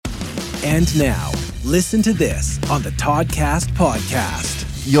And now, listen to this on the Toddcast podcast.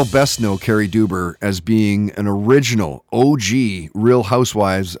 You'll best know Carrie Duber as being an original OG Real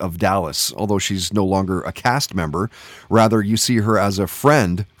Housewives of Dallas, although she's no longer a cast member. Rather, you see her as a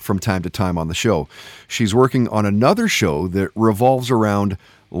friend from time to time on the show. She's working on another show that revolves around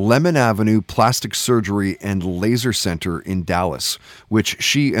Lemon Avenue Plastic Surgery and Laser Center in Dallas, which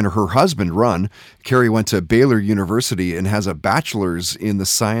she and her husband run. Carrie went to Baylor University and has a bachelor's in the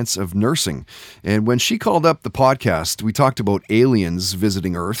science of nursing. And when she called up the podcast, we talked about aliens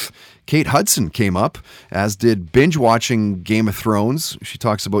visiting Earth. Kate Hudson came up, as did binge watching Game of Thrones. She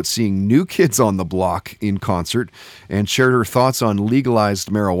talks about seeing New Kids on the Block in concert and shared her thoughts on legalized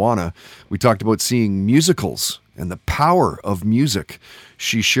marijuana. We talked about seeing musicals and the power of music.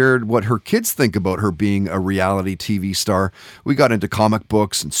 She shared what her kids think about her being a reality TV star. We got into comic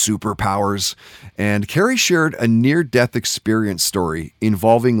books and superpowers. And Carrie shared a near-death experience story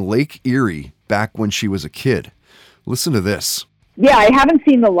involving Lake Erie back when she was a kid. Listen to this. Yeah, I haven't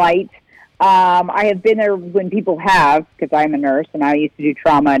seen the light. I have been there when people have, because I'm a nurse and I used to do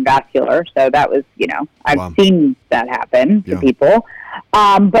trauma and vascular. So that was, I've seen that happen to people.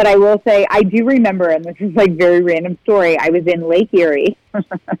 But I will say, I do remember, and this is like very random story, I was in Lake Erie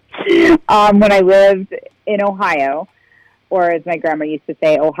when I lived in Ohio, or as my grandma used to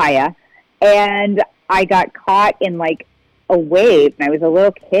say, Ohio. And I got caught in like a wave, and I was a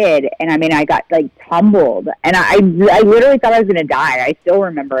little kid, and I got like tumbled, and I literally thought I was going to die. I still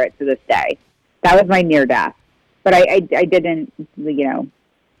remember it to this day. That was my near death, but I didn't, see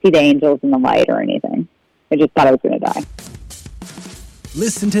the angels in the light or anything. I just thought I was going to die.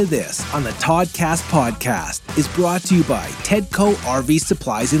 Listen to This on the Toddcast podcast is brought to you by Tedco RV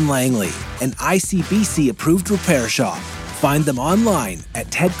Supplies in Langley, an ICBC approved repair shop. Find them online at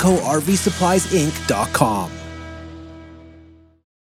tedcorvsuppliesinc.com.